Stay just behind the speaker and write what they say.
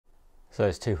So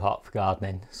it's too hot for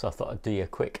gardening, so I thought I'd do a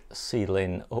quick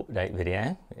seedling update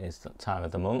video. It's that time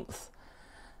of the month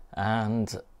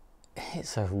and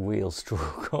it's a real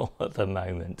struggle at the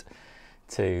moment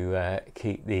to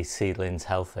keep these seedlings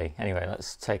healthy. Anyway,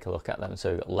 let's take a look at them. So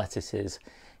we've got lettuces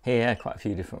here, quite a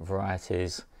few different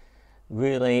varieties.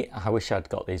 Really, I wish I'd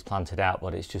got these planted out,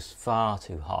 but it's just far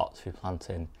too hot to be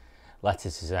planting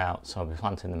lettuces out. So I'll be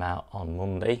planting them out on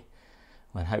Monday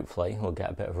when hopefully we'll get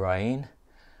a bit of rain.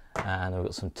 And we've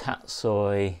got some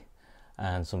tatsoi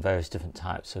and some various different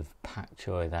types of pak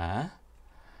choi there.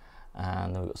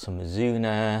 And we've got some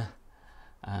mizuna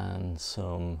and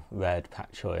some red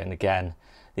pak choi. And again,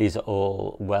 these are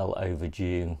all well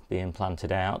overdue being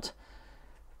planted out.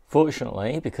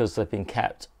 Fortunately, because they've been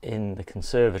kept in the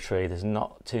conservatory, there's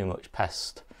not too much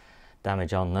pest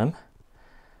damage on them.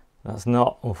 That's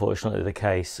not, unfortunately, the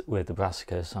case with the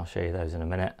brassicas. I'll show you those in a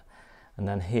minute. And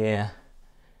then here,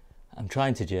 I'm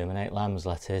trying to germinate lamb's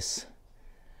lettuce,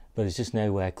 but it's just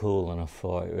nowhere cool enough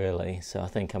for it really, so I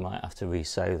think I might have to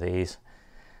re-sow these.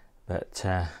 But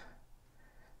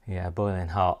yeah, boiling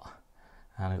hot.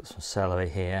 And I've got some celery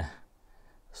here,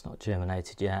 it's not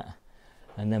germinated yet.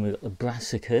 And then we've got the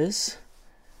brassicas,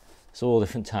 so all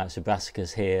different types of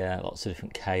brassicas here, lots of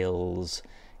different kales,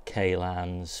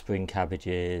 kalans, spring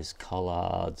cabbages,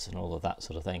 collards and all of that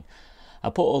sort of thing. I'll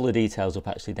put all the details up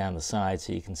actually down the side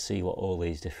so you can see what all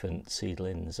these different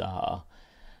seedlings are.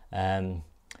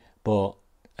 But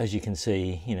as you can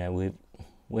see, you know,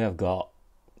 we have got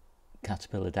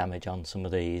caterpillar damage on some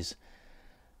of these.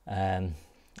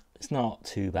 It's not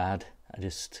too bad. I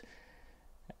just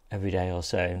every day or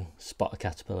so spot a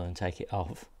caterpillar and take it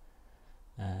off.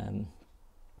 You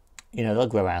know, they'll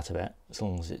grow out of it as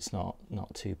long as it's not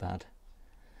too bad.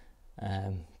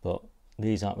 But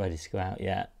these aren't ready to go out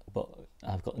yet. But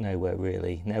I've got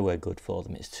nowhere good for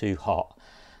them. It's too hot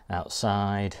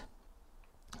outside,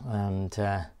 and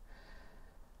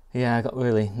yeah, I've got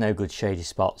really no good shady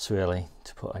spots really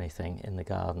to put anything in the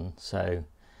garden. So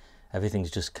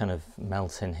everything's just kind of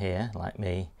melting here, like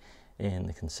me, in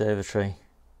the conservatory.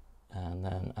 And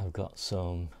then I've got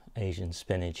some Asian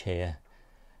spinach here.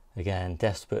 Again,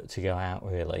 desperate to go out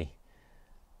really.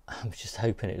 I'm just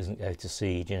hoping it doesn't go to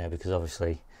seed, you know, because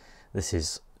obviously this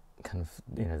is kind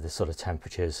of, you know, the sort of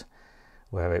temperatures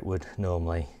where it would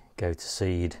normally go to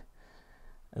seed,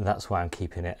 and that's why I'm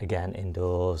keeping it again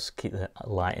indoors, keep the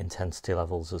light intensity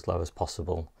levels as low as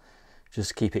possible,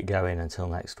 just keep it going until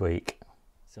next week.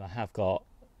 So I have got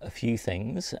a few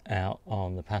things out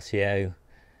on the patio,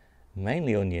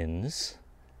 mainly onions.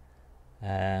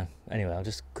 Anyway, I'll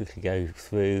just quickly go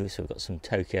through. So we've got some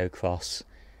Tokyo Cross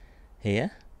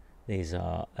here, these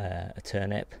are a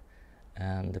turnip.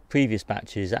 And the previous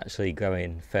batch is actually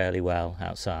growing fairly well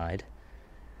outside.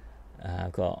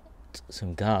 I've got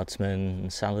some guardsman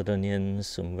salad onions,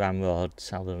 some ramrod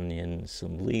salad onions,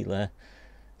 some Leela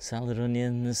salad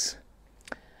onions,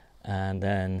 and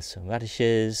then some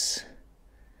radishes.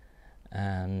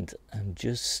 And I'm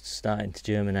just starting to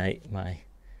germinate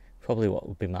probably what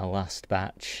would be my last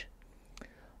batch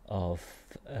of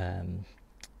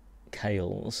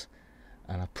kales.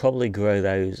 And I'll probably grow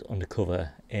those under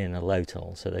cover in a low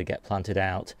tunnel, so they get planted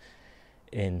out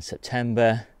in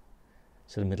September.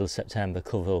 So the middle of September,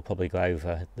 cover will probably grow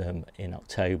over them in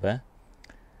October,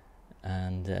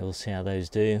 and we'll see how those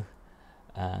do.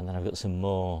 And then I've got some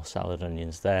more salad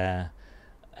onions there,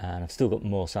 and I've still got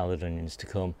more salad onions to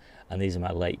come. And these are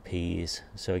my late peas,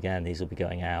 so again these will be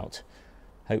going out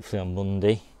hopefully on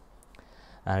Monday.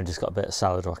 And I've just got a bit of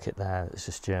salad rocket there that's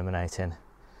just germinating.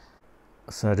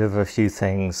 So I do have a few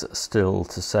things still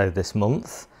to sow this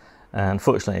month.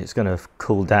 Unfortunately, it's going to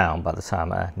cool down by the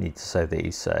time I need to sow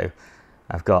these. So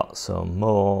I've got some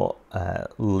more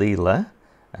Leela.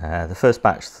 The first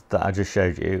batch that I just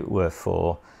showed you were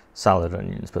for salad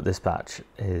onions, but this batch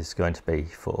is going to be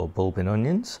for bulbing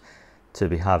onions to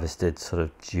be harvested sort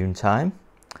of June time.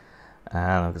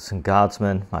 And I've got some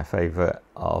guardsman, my favourite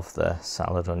of the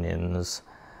salad onions,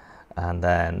 and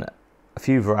then a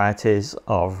few varieties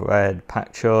of red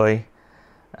pak choi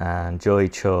and joy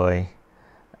choi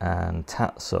and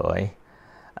tatsoi.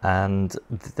 And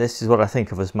this is what I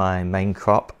think of as my main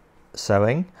crop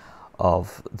sowing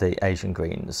of the Asian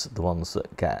greens, the ones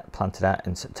that get planted out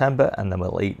in September, and then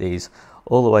we'll eat these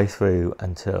all the way through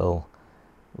until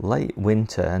late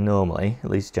winter normally, at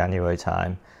least January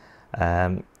time.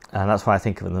 And that's why I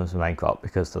think of them as the main crop,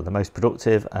 because they're the most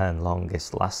productive and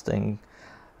longest lasting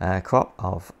crop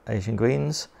of Asian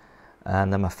greens.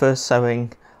 And then my first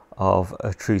sowing of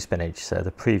a true spinach. So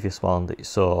the previous one that you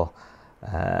saw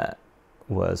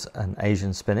was an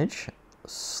Asian spinach,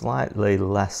 slightly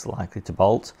less likely to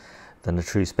bolt, than a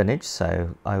true spinach,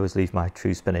 so I always leave my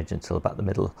true spinach until about the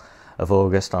middle of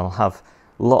August. I'll have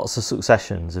lots of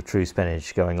successions of true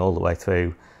spinach going all the way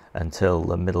through until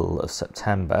the middle of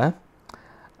September.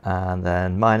 And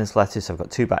then minus lettuce, I've got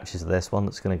 2 batches of this one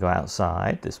that's going to go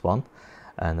outside, this one,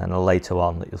 and then a later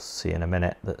one that you'll see in a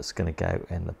minute that's going to go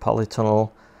in the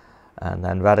polytunnel. And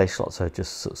then radish, lots of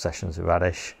just successions of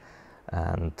radish.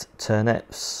 And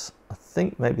turnips, I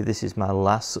think maybe this is my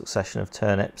last succession of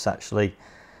turnips actually.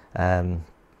 Yeah,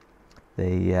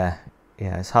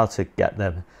 it's hard to get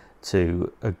them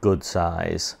to a good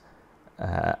size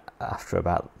after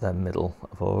about the middle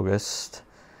of August,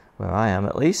 where I am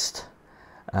at least.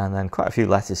 And then quite a few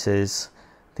lettuces.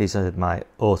 These are my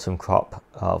autumn crop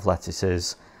of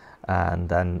lettuces, and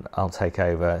then I'll take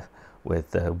over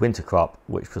with the winter crop,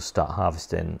 which will start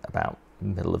harvesting about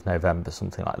middle of November,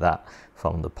 something like that,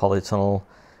 from the polytunnel.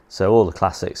 So all the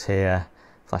classics here: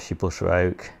 flashy butter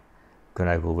oak,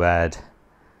 Grenoble red,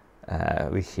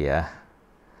 Richia,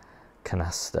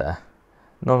 Canasta.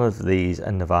 None of these,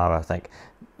 and Navarra, I think.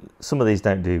 Some of these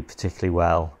don't do particularly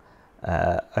well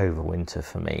over winter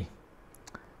for me.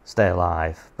 Stay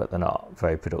alive, but they're not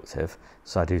very productive,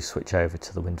 so I do switch over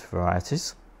to the winter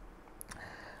varieties.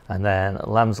 And then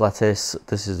lamb's lettuce,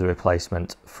 this is the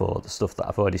replacement for the stuff that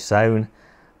I've already sown,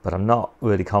 but I'm not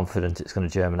really confident it's going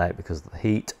to germinate because of the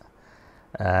heat.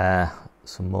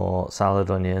 Some more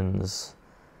salad onions,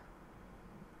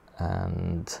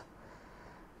 and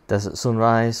desert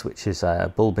sunrise, which is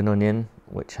a bulbing onion,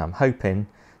 which I'm hoping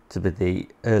to be the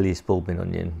earliest bulbing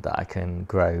onion that I can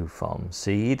grow from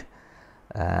seed.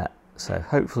 So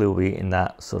hopefully we'll be in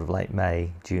that sort of late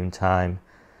May, June time.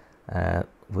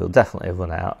 We'll definitely have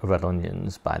run out of red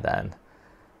onions by then.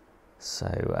 So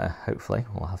hopefully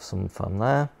we'll have some fun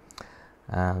there.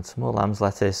 And some more lamb's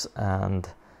lettuce and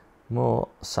more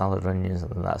salad onions,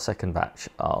 and then that second batch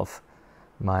of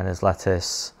miner's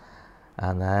lettuce.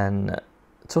 And then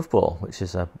tough ball, which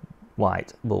is a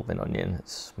white bulbing onion.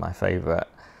 It's my favourite.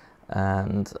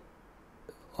 And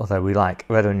although we like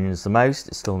red onions the most,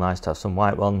 it's still nice to have some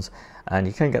white ones, and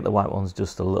you can get the white ones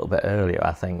just a little bit earlier,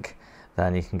 I think,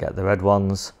 than you can get the red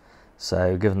ones.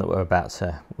 So given that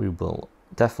we will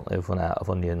definitely have run out of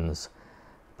onions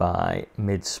by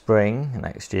mid-spring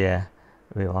next year,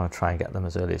 we want to try and get them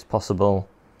as early as possible.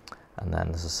 And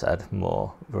then, as I said,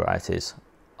 more varieties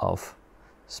of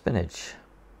spinach.